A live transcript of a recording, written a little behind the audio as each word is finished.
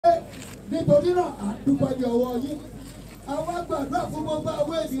nítorí náà àdúpẹ́ ní ọwọ́ yín. Àwa gbàdúrà fún gbogbo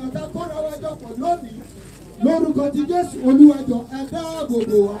àwọn ènìyàn tá kóra wa jọ pọ̀ lónìí lórúkọ ti Jésù Olúwa jọ̀ọ́ ẹ dáàbò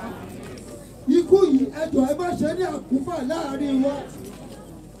bò wá. Ikú yìí ẹ jọ̀ọ́ ẹ má ṣe ní àkúfà láàrin wa.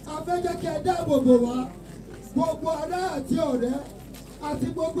 A fẹ́ jẹ́ kí ẹ dáàbò bò wá. Gbogbo ará àti ọ̀rẹ́ àti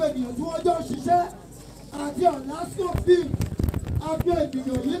gbogbo ènìyàn tí wọ́n jọ ṣiṣẹ́ àti ọ̀làsọ fíìmù àfi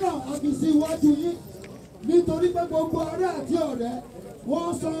ènìyàn yìí náà a fi sí iwájú yín nítorí pé gbogbo ará àti ọ̀rẹ́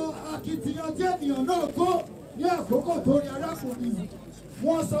wọ́n sọ akitiyan tí ènìyàn náà kó ní àkókò tó rí arákùnrin yìí.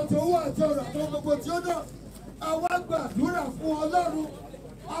 Wọ́n sọ ti owó àti ọ̀rọ̀ àti gbogbo tí ó náà. Àwa gbàdúrà fún Ọlọ́run.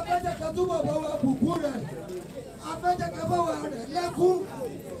 Afẹ́jẹ̀kẹ́ túbọ̀ bá wa bùkún rẹ̀. Afẹ́jẹ̀kẹ́ bá wa rẹ̀ lẹ́kún.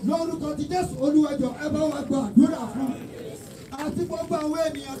 Lórúkọ ti Jésù Olúwa jọ̀ọ́ ẹ bá wa gbàdúrà fún. Àti gbogbo àwọn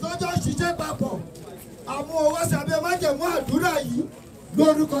ènìyàn tó jọ ṣiṣẹ́ papọ̀. Àwọn owó sábẹ́ májẹ̀mú àdúrà yìí.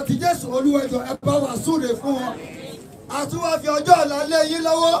 Lórúkọ ti Jésù Olúwa jọ̀ọ́ ẹ bá wa súre fún wọn. A tún wá fi ọjọ́ ọ̀la lé yín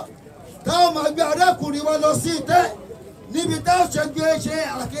lọ́wọ́. Táwọn máa gbé arákùnrin wa lọ sí ìtẹ́. Níbi táwọn ṣe gbé ṣe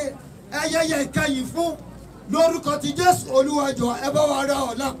ayẹyẹ ìkẹyìn fún. Lórúkọ ti Jésù Olúwa jọ̀ọ́ ẹ bá wa ra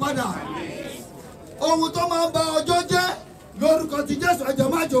ọ̀la padà. Ohun tó máa ń ba ọjọ́ jẹ́. Lórúkọ ti Jésù ẹ jọ̀ọ́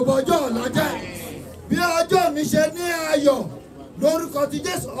má jò bọ ọjọ́ ọ̀la jẹ́. Bí ọjọ́ mi ṣe ní ayọ̀. Lórúkọ ti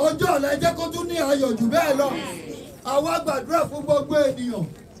Jésù ọjọ́ ọ̀la ẹ jẹ́ kó tún ní ayọ̀ jù bẹ́ẹ̀ lọ. Àwa gbàdúrà fún gbogbo ènìyàn.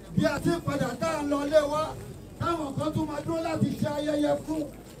 Bí a ti padà tá à ń lọ lé wa. Táwọn kan tún máa dúró láti ṣe ayẹyẹ fún.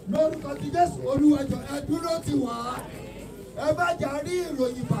 Lórúkọ ti Jésù Olúwa jọ̀ọ́ ẹ dúró tì wá. Ẹ bá jà rí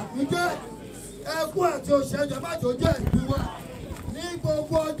ìròyìn ìbànújẹ́. Ẹkún àti òṣèjọ má jò jẹ́ ìpín wa. Ní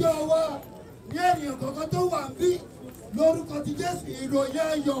gbogbo ọjọ́ wa. Ní ènìyàn kankan tó wà ń bí. Lórúkọ ti Jésù ìròyìn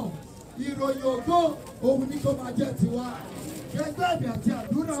ayọ̀. Ìròyìn ògo òun ní kó máa jẹ́ tiwa. Kẹgbẹ́ àmì àti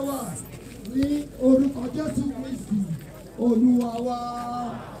àdúrà wa. Ní orúkọ Jésù Kristi Olúwa wa.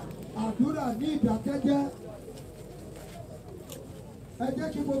 Àdúrà ní ìdákẹ́jẹ́. Ẹ jẹ́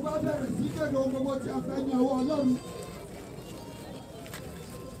kí gbogbo á bẹ̀rẹ̀ sí kéde ohun gbogbo tí a fẹ́ ní ọwọ́ Ọlọ́run.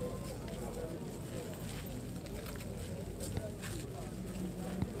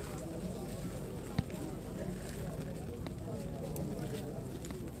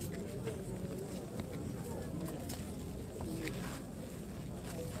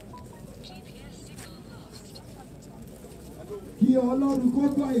 Kí Ọlọ́run kó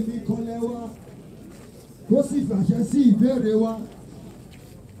gbọ́ ìfikànlẹ̀ wa, kó sì fàṣẹ sí ìbéèrè wa.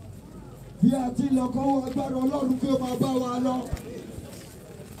 Bí a ti lọ kọ́wọ́ agbára Ọlọ́run kí ó máa bá wa lọ.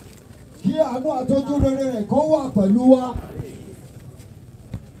 Kí àánú àtọ́jú rere rẹ̀ kó wà pẹ̀lú wa.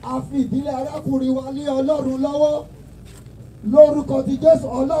 A fi ìdílé arákùnrin wa lé Ọlọ́run lọ́wọ́. Lórúkọ ti Jésù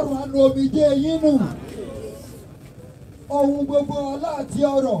Ọlọ́run á nu omijé yín nù. Ohun gbogbo ọlá àti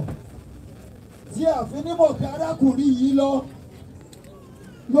ọrọ̀ tí a fi nímọ̀ pé arákùnrin yìí lọ.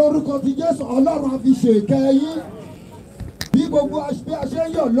 Lórúkọ ti Jésù Ọlọ́run á fi ṣèkẹ́ yín. Bí gbogbo bí a ṣe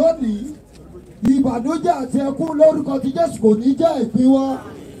ń yọ̀ lónìí, ìbànújẹ́ àti ẹkún lórúkọ ti Jésù kò ní jẹ́ ìpín wa.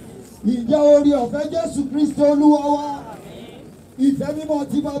 Ìjẹ́ orí ọ̀fẹ́ Jésù Kristi Olúwa wa. Ìfẹ́ mímọ́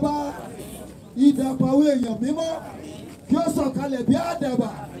ti Bàbá. Ìdàpọ̀ àwọn èèyàn mímọ́. Kí ó sọ̀kalẹ̀ bí àdàbà.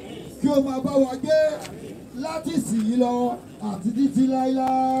 Kí ó máa bá wa gbé láti ìsìn yìí lọ àti títí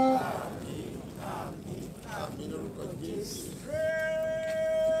láéláé.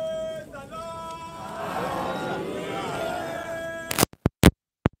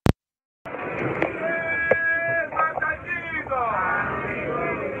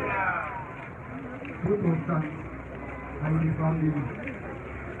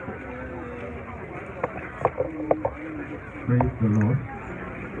 Praise the Lord.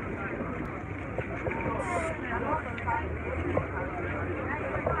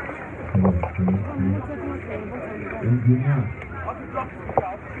 Engineer.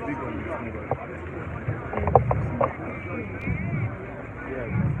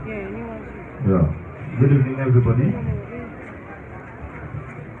 Yeah. Good evening, everybody.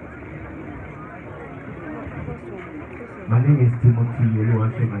 My name is Timothy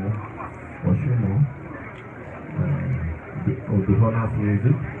Oshumo, of the Honors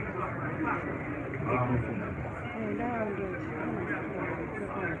Music.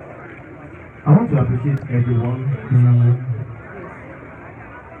 I want to appreciate everyone who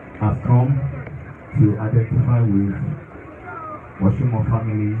has come to identify with Oshumo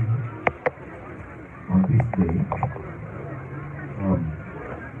family on this day.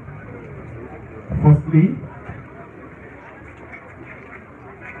 Firstly,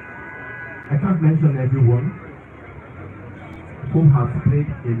 I can't mention everyone who has played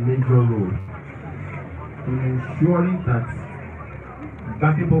a major role in ensuring that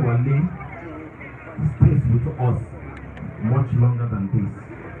Gbadebo stays with us much longer than this.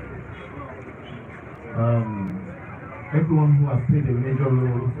 Everyone who has played a major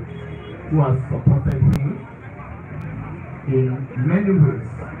role who has supported him in many ways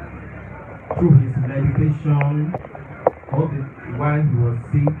through his medication, all the while he was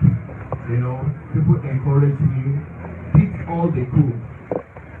sick. You know, people encouraged him, did all they could.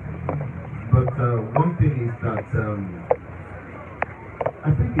 But one thing is that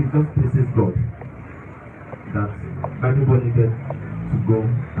I think it just pleases God that Gbadebo needed to go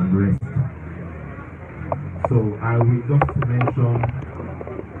and rest. So I will just mention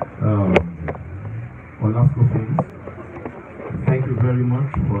Olasco things. Thank you very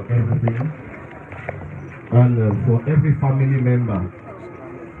much for everything, and for every family member,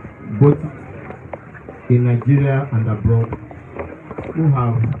 both in Nigeria and abroad, who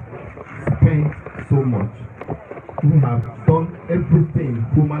have spent so much, who have done everything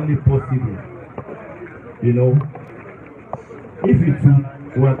humanly possible. You know, if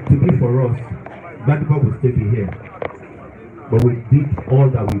it were to be for us, Gbadebo would still be here. But we did all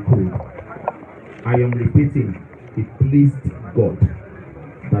that we could. I am repeating, it pleased God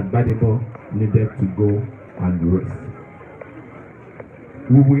that Gbadebo needed to go and rest.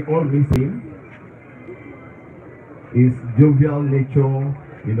 We will all miss him. His jovial nature,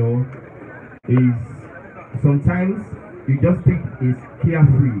 you know, is sometimes you just think he's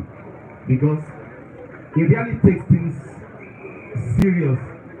carefree because he really takes things serious.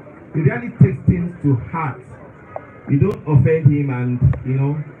 He really takes things to heart. You don't offend him, and you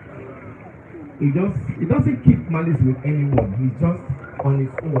know, he doesn't keep malice with anyone. He's just on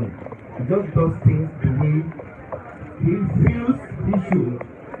his own. He just does things the way he feels he should.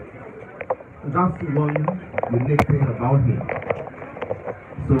 That's one unique thing about him.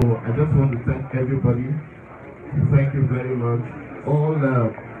 So I just want to thank everybody. Thank you very much. All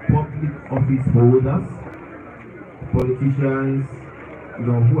the public office holders, politicians, you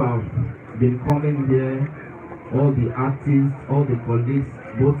know, who have been coming here, all the artists, all the colleagues,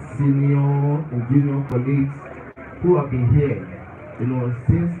 both senior and junior colleagues who have been here, you know,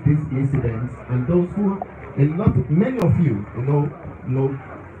 since this incident, and those who, many of you,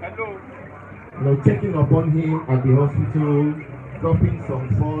 checking upon him at the hospital, dropping some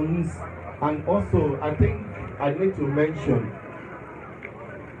funds, and also I think I need to mention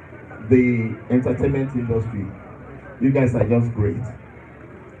the entertainment industry. You guys are just great.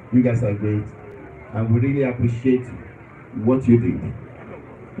 You guys are great, and we really appreciate what you did.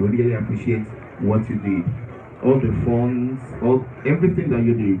 We really appreciate what you did. All the funds, everything that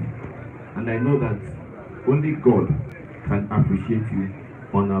you did. And I know that only God can appreciate you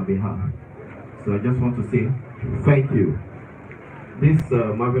on our behalf. So I just want to say thank you. This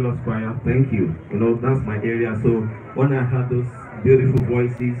marvelous choir, thank you. You know, that's my area. So when I heard those beautiful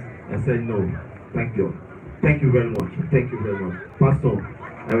voices, I said, no, thank you. Thank you very much. Thank you very much. Pastor,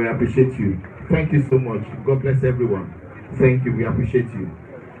 I will appreciate you. Thank you so much. God bless everyone. Thank you. We appreciate you.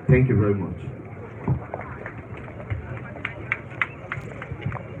 Thank you very much.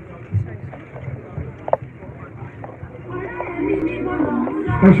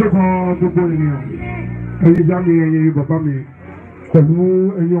 Ẹ ṣé kan gbogbo ènìyàn, ẹ̀yin ìyá mi, ẹ̀yin bàbá mi, pẹ̀lú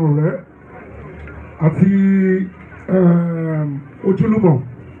ẹ̀yin ọ̀rẹ́ àti ojúlùmọ̀,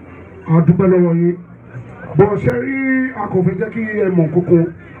 a dúpẹ́ lọ́wọ́ yín. Bọ̀ ṣe rí akọ̀fẹ́ jẹ́ kí ẹ mọ̀ kókó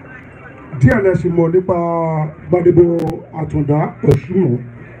díẹ̀ lẹ sì mọ̀ nípa Gbadebo Àtàndá Ọ̀ṣunmọ̀.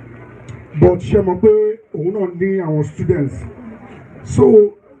 But ṣe mọ̀ pé òun náà ní àwọn students. So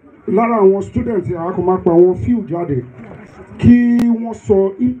lára àwọn students a kò máa pa àwọn few jáde kí wọ́n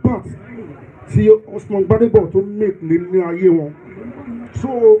sọ impact tí Osmond Gbadebo tó make ní ayé wọn. So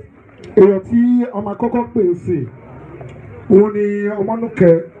èèyàn tí a máa kọ́kọ́ pè ń sè òun ni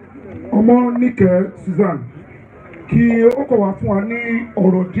Ọmọníkẹ́ Susan, kí ó kọ̀ wá fún wa ní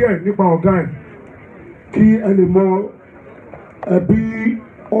ọ̀rọ̀ díẹ̀ nípa ọ̀gá ẹ̀ kí ẹ lè mọ ẹbí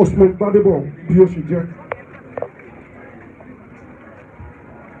Osmond Gbadebo bí ó ṣe jẹ́.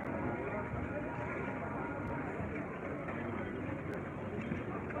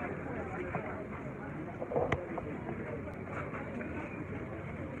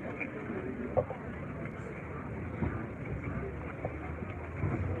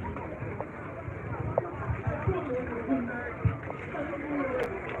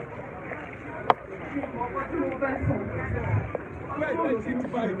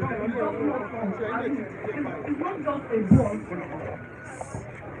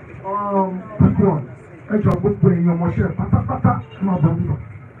 Ẹjọ́ gbogbo èèyàn ọmọọṣẹ́ pátápátá máa bọ̀ níbọ̀.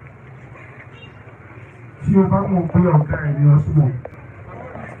 Tí o bá mọ̀ pé ọ̀gá ẹ̀ ní Osmond,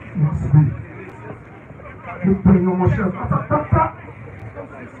 wọ́n sì bí. Gbogbo èèyàn ọmọọṣẹ́ pátápátá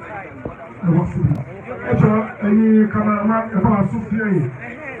wọ́n sì bí. Ẹjọ́ ẹ̀yin kámẹ́rámà ẹ bá wa sún sí ẹ̀yìn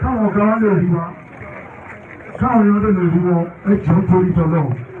káwọn ọ̀gá wa lè rí wa. Káwọn èèyàn lè rí wọn ẹjọ́ torí tọ́lọ́.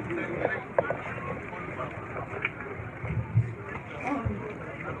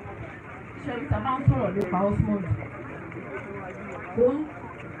 máa ń sọ̀rọ̀ nípa Osmond. Òun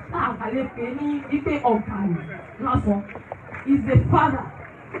àkàlẹ́ pé ní wípé ọ̀gá lásán. He's a father.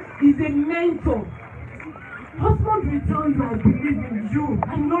 He's a mentor. Osmond will tell you, I believe in you.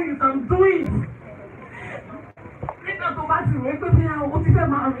 I know you can do it. Nígbà tó bá ti rẹ̀ pé bí o ti fẹ́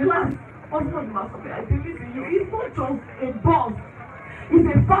máa relax, Osmond máa sọ pé I believe in you. He's not just a boss. He's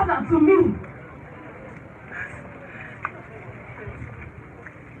a father to me.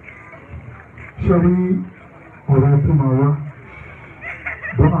 Ṣé rí ọ̀rọ̀ tó máa wá?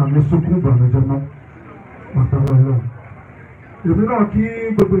 Bọ́lá mi sunkún ìbànújẹ́ mọ́ pàtàkì ọlọ́run. Èmi náà kí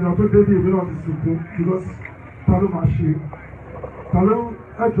gbogbo èèyàn tó débi èmi náà ti sunkún because ta ló máa ṣe? Ta ló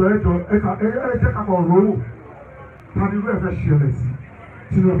ẹjọ́ ẹ jẹ́ ká kọ̀ ọ̀rọ̀ wò? Ta ni irú ẹ̀ fẹ́ ṣẹlẹ̀ sí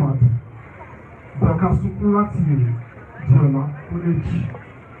tí ló máa dùn? Bọ̀ọ̀ká sunkún láti èrè di ọ̀la ó lè jì.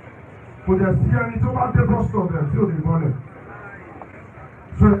 Kò dẹ̀ sí ẹni tó bá dé bus stop ẹ̀ tí ò ní bọ́lẹ̀.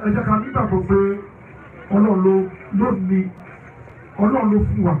 So ẹ jẹ́ ká nígbàgbọ́ pé Ọlọ́run ló ní Ọlọ́run ló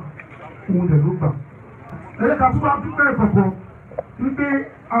fún wa òun dẹ̀ ló gbà. Ẹ jẹ́ ká tún bá dúpẹ́ ìkọ̀kọ̀ wípé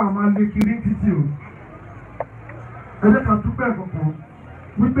a máa lè kiri títì o. Ẹ jẹ́ ká dúpẹ́ ìkọ̀kọ̀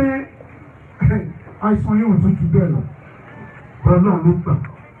wípé àìsàn yóò tún ju bẹ́ẹ̀ lọ. Ọlọ́run ló gbà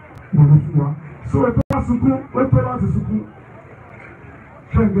òun ló fún wa. So ètò wá sunkún ètò láti sunkún.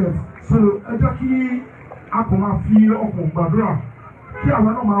 Ṣẹ́gẹ̀ so ẹ jẹ́ kí a kò máa fi ọkàn gbàdúrà kí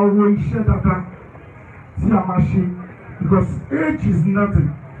àwọn náà máa wo iṣẹ́ dáadáa tí a máa ṣe because age is nothing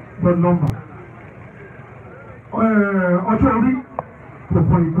but number. Ọjọ́ orí kò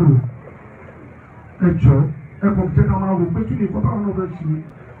kọ́ ikú ẹ jọ ẹ kò jẹ́ ká máa wò pé kí ni ìkọ́ táwọn náà fẹ́ ṣe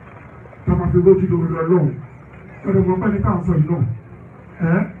ká máa fi lójú lórí Ọlọ́run ẹ̀rọ gbọ́n pẹ́ni káwọn sọ yìí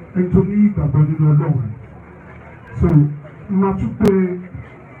náà ẹ̀ tó ní ìgbàgbọ́ nínú Ọlọ́run so máa tún pé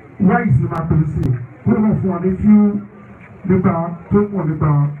wáìsì máa pèsè sí kó wọ́n fún wa ní fíú nípa tó pọ̀ nípa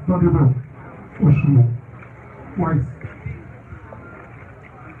Gbadebo Osmond wise.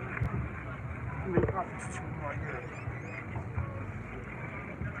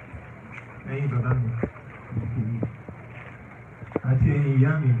 Ẹ̀yin bàbá mi àti ẹ̀yin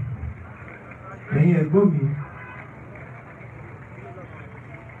ìyá mi, ẹ̀yin ẹ̀gbọ́n mi,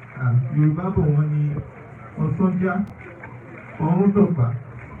 Yorùbá bọ̀ wọ́n ní ọ̀sánjá ọ̀run dọ̀gba.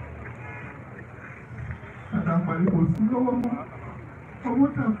 Àtàǹpàlì kò sí lọ́wọ́ mọ́, ọwọ́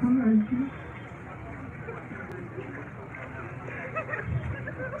tà fún Nàìjíríà.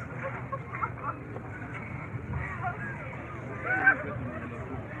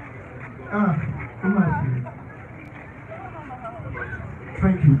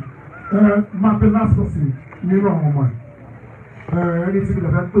 Thank you. My last person, nínú àwọn ọmọ ẹ̀ ẹni tí mi lè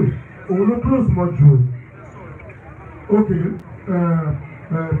fẹ́ pè òun ló close mọ́ jù okay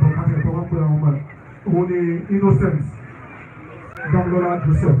bọ̀kátì ẹ̀tọ́ wọ́n pè àwọn ọmọ ẹ̀ òun ni Innocent Damilola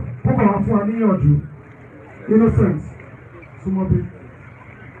Joseph púpọ̀ wá fún wa níyànjú Innocent súnmọ́ bí.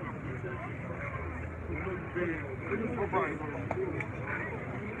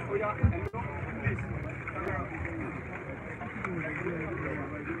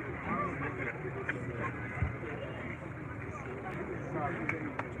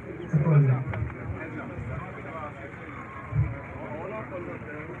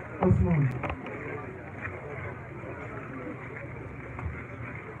 Osmond,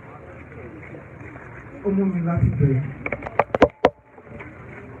 ó mú mi láti bẹ̀rẹ̀,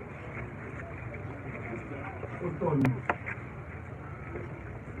 ó tọ̀ mí,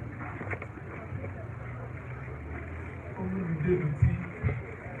 ó mú mi débi tí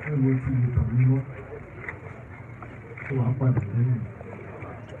ẹ̀wọ̀ ti lè tọ̀ mí mọ́, ó wàá padà lẹ́yìn.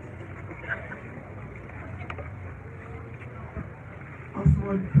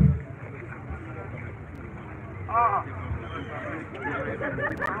 Osmond.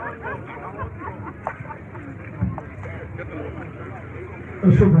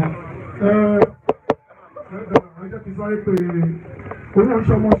 Ṣùgbọ́n ẹjẹ́ ti sáré pé owó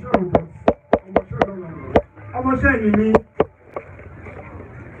oṣù ọmọọṣẹ́ òbọ̀ ọmọọṣẹ́ yìí ni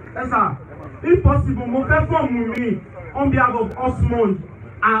ẹ sà if possible mo fẹ́ fọ́ọ̀mù mi on behalf of Osmond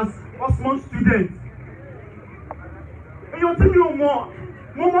as Osmond student. Èèyàn tí mi ò mọ̀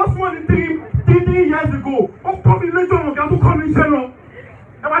mo mọ̀ Osmond three years ago ó kọ́ mi lẹ́jọ́ ọ̀nà kí a tó kọ́ mi iṣẹ́ lọ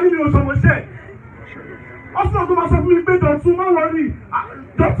ẹ wá nínú oṣù ọmọọṣẹ́. Osmond tó máa sọ fún mi pé Dọ̀tun má worry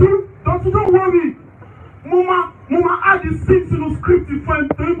Dọ̀tun don't worry mo máa add the scene sínú script fún ẹ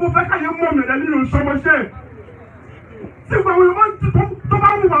torí kó fẹ́ káyé mọ̀ mi rẹ̀ nínú oṣù ọmọọṣẹ́. Tí ìgbà wo tó bá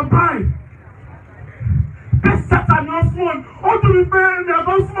wù wá báyìí bẹ́ẹ̀ sẹ́ta ni Osmond ó dùn mí pé ní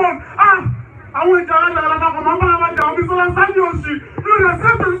ẹ̀kọ́ Osmond àwọn ìjà alága kan máa ń bára wájà òbí sọlá sáyé òsì ní ìrìn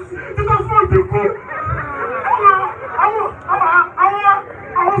àṣẹ títí Osmond ti kú.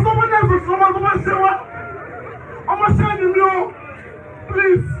 Àwọn sọ́mọ́dé ẹ̀sùn tí wọ́n máa ṣe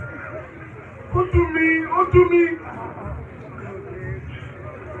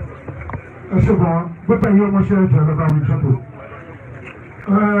ṣùgbọ́n gbọ́dọ̀ yí ọmọṣẹ́ ẹ̀jẹ̀ lọ́ba mi jọ́bọ̀.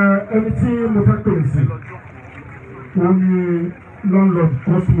 Ẹni tí mo fẹ́ pè sí òun ni landlord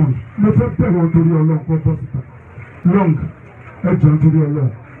Osmond. Mo fẹ́ bẹ̀ wọ́n torí ọlọ́run kó bọ́ síta. Long ẹ̀jẹ̀ nítorí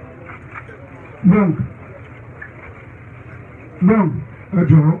ọlọ́run. Long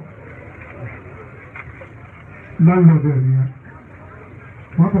ẹ̀jọ̀ landlord ẹ̀ nìyẹn.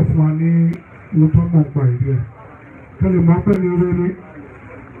 Wọ́n kọ̀ fún wa ní ohun tó mọ̀ pa ìdí ẹ̀. Kẹ́lẹ̀ mọ́ pẹ́ ní rere.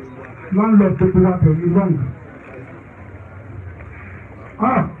 Landlord tó wá tẹ̀lé long.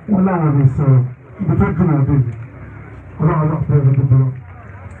 Wọ́n láwọn lè sọ̀rọ̀ ibi tó dùn àdé yìí. Ọlọ́run àpẹ ẹ̀rọ tó bọ̀rọ̀.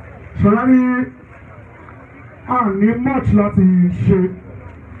 Ṣọlá ní much láti ṣe.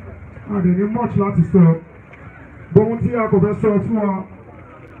 Ní much láti sọ. Bóhun tí a kò fẹ́ sọ fún wa.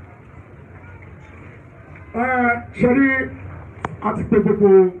 Ṣe rí àti pé gbogbo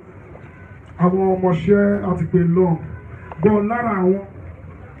àwọn ọmọọṣẹ́ àti pé long. Gan lára àwọn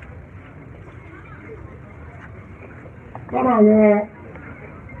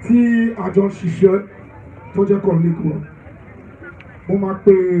tí àjọ ṣiṣẹ́ tó jẹ́ colleague wọn, mo máa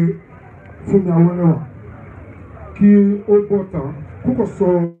pe Fúnmi Awólẹ́wà kí ó bọ́ta kókò sọ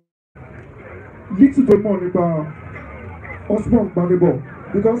lítì tó mọ̀ nípa Osmond Gbadebo,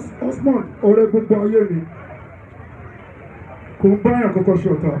 because Osmond ọ̀rẹ́ gbogbo ayé mi kò ń bá yàn kọ́kọ́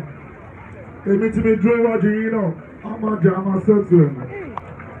ṣọ̀tá. Èmi tí mi dúró iwájú yín náà a máa jà a máa sẹ́ẹ̀tì ẹ̀.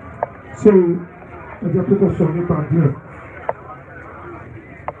 So ẹ jẹ́ kókò sọ nípa díẹ̀.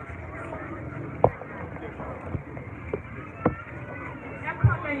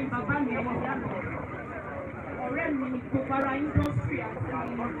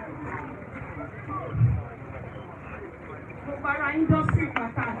 Industry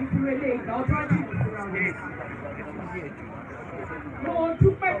pàtàkì Surulere ìgbà ọjọ́ jìnnà síra wọn. Mo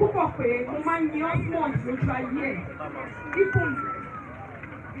dúpẹ́ púpọ̀ pé mo máa ń yin Osmond lójú ayé ẹ̀. Ìfún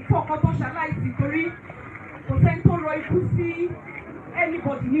ìfọ̀kàn tó ṣaláìsí torí kò sẹ́ni tó rọ ikú sí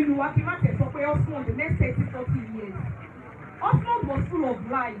anybody nínú wa kí má tẹ̀ sọ pé Osmond the next 30-40 years. Osmond was full of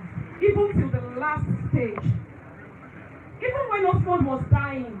life even till the last stage. Even when Osmond was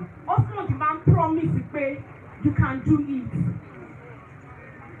dying, Osmond man promised pé you can do it.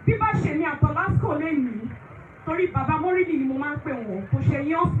 Bí bá ṣe ní àtọ̀ lásìkò lẹ́yìn torí bàbá Mọ́rílì ni mo máa ń pè wọ́n kò ṣe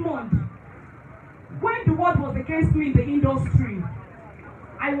yín Osmond. When the world was against me in the industry,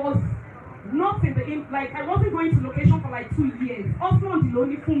 I was not in the I wasn't going to location for like 2 years. Osmond ló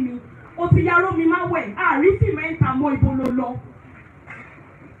ní fún mi. O ti yarọ mi máa wẹ̀ àárín fìmẹ́ǹtà mọ́ ibo ló lọ.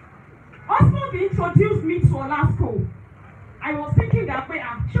 Osmond introduced me to Olasco. I was thinking that pé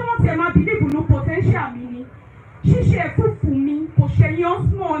ṣé wọ́n ti ẹ̀ máa believe no potential mi ni. Ṣíṣe ẹ̀kú fún mi kò ṣe yín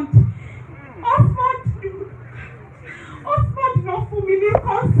Osmond. Osmond ló fún mi ní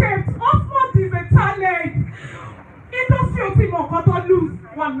concept. Osmond is a talent. Industry ò ti mọ̀ nǹkan tó lose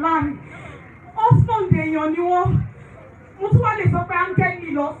wallahi. Osmond èèyàn ni wọ́n. Mo tún wá lè sọ pé áńgẹ́lì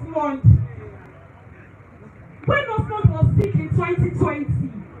lọ Osmond. When Osmond was sick in 2020,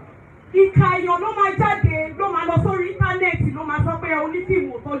 ìka èèyàn ló máa jáde ló máa lọ sórí íńtánẹ́ẹ̀tì ló máa sọ pé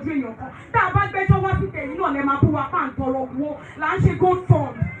onífíìmù ò tọ́jú èèyàn kan. Tá a bá gbẹ́jọ́ wá sí tẹ̀yìn náà lẹ́ máa bú wa pàǹtọ̀rọ̀ wo là ń ṣe gold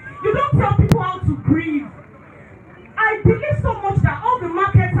fund. You don't tell people how to grieve. I believe so much that all the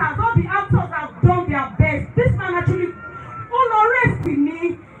marketers, all the actors have done their best. This man actually rest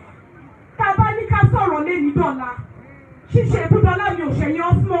ní tabaníkà sọ̀rọ̀ lé ní dọ́là. Ṣíṣe ìbúdọ́lá mi ò ṣẹ̀yìn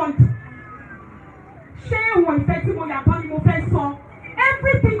Osmond. Ṣé ìwọ̀n ìfẹ́ tí mo yàtọ̀ ni mo fẹ́ sọ?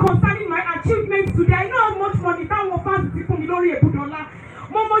 Everything concerning my achievements today, I know how much money táwọn fans ti fún mi lórí ìbúdọ́lá.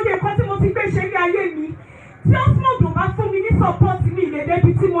 Mo mọyé nǹkan tí mo ti gbé ṣe ní ayé mi. Tí Osmond ò bá fún mi ní support mi lè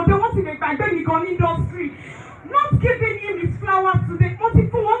débi tí mo dé, wọ́n sì lè gbàgbé mi gan ní industry. Not giving him his flowers today. Mo ti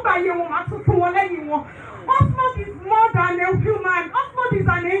fún wọn gbà yẹ wọn, màá tún fún wọn lẹ́yìn wọn. Osmond is more than a human. Osmond is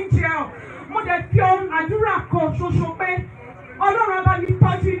an angel. Mo dẹ̀ fi àdúrà kan ṣoṣo pé Ọlọ́run á bá mi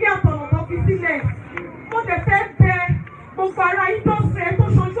tọ́jú ilé àtọ̀nà tó fi sílẹ̀. Mo dẹ̀ fẹ́ bẹ gbogbo ara industry ẹ tó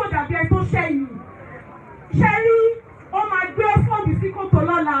ṣojú ọ̀dàbí ẹ tó ṣẹ̀yìn. Ṣé rí ó máa gbé Osmond sí kòtò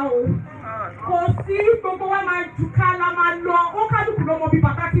lọ́la o? Kò sí gbogbo wa máa jùká la máa lọ. Ó kálukú lọ́mọ bíi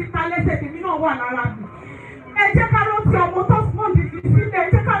bàtà tí ń ta lẹ́sẹ̀ tèmi náà wà lára mi. Ẹ jẹ́ ká rántí ọmọ tó Osmond fi sílẹ̀. Ẹ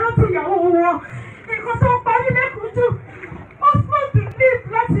jẹ́ ká rántí ìyàwó wọn. Nǹkan tó parí lẹ́kùn jù. Osmond live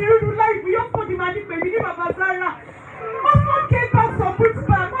láti rírú láìpẹ́ yóò kó di máa ní pèmí ní bàbá Zara. Osmond came back some weeks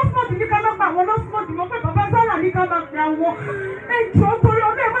back. Osmond ní ká má pa àwọn Osmond mọ̀ pé bàbá Zara ní ká má pe àwọn. Ẹ jọ̀ọ́ torí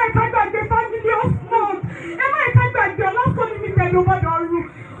ọdún ẹ má ìka gbàgbé family Osmond. Ẹ má ìka gbàgbé Olasco Limited ló gbọ́dọ̀ rú.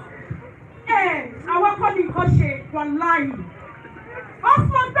 Àwọn akọ́ ni nǹkan ṣe wàláì.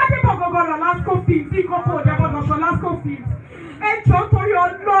 Osmond Gbadebo gbọ́dọ̀ Olasco Films tí ìkọ́kọ́ òde gbọ́dọ̀ ṣọ Olasco Films. Ẹ jọ̀ọ́ torí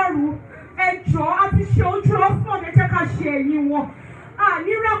Ọlọ́run. Ẹ jọ̀ọ́ a ti ṣe ojú Osmond ẹ jẹ́ ká ṣe ẹ̀yìn wọn.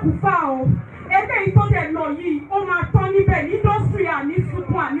 Ní rẹ̀kúfà o.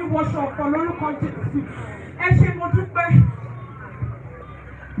 papọ̀ lórúkọ Jésù. Ẹ ṣé mo dúpẹ́.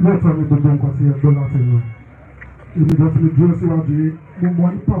 Lóòótọ́ ni gbogbo nǹkan tí ẹ gbọ́ láti lọ. Èmi lọ sí dúró síwájú yìí, mo mọ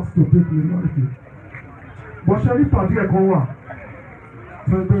impact tó take me lọ́ọ̀kì. Bọ́sẹ̀ rí pàdé ẹ̀kọ́ wà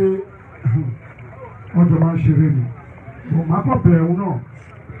fẹ́ pé ọjọ́ máa ń ṣeré ni. Bọ̀ máa kọ̀ bẹ̀rẹ̀ òun náà.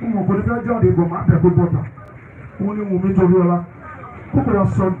 Mo mọ̀ kò ní fẹ́ jáde bọ̀ máa bẹ̀ gbogbo ọ̀tà. Òun ni Wùmí Toríọlá. Kókò yà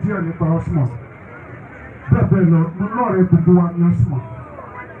sọ díẹ̀ nípa Osmond. Bẹ́ẹ̀ bẹ́ẹ̀ lọ, mo náà rẹ̀ gbogbo wa ní Osmond.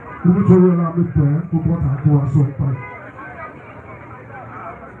 Wùmí Toríọlá mi bẹ̀rẹ̀ gbogbo ọ̀tà kó wa sọ ìpa yìí.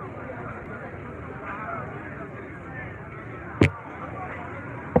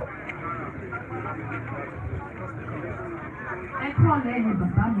 Ẹ̀kọ́lẹ̀ ẹ̀yin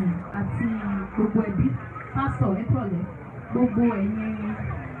bàbá mi àti gbogbo ẹbí pásítọ̀ ẹ̀kọ́lẹ̀ gbogbo ẹ̀yin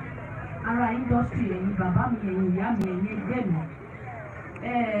ará indọ́sítírì ẹ̀yin bàbá mi ẹ̀yin ìyá mi ẹ̀yin ẹgbẹ́ mi.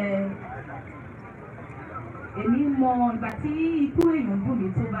 Èmi mọ ìgbà tí ikú èèyàn dùn mí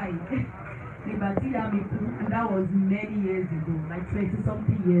tó báyìí ìgbà tí ìyá mi kú and that was many years ago like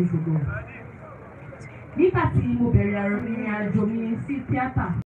 20-something years ago. Nígbà tí mo bẹ̀rẹ̀ ìrìn àjò mi sí tíátà.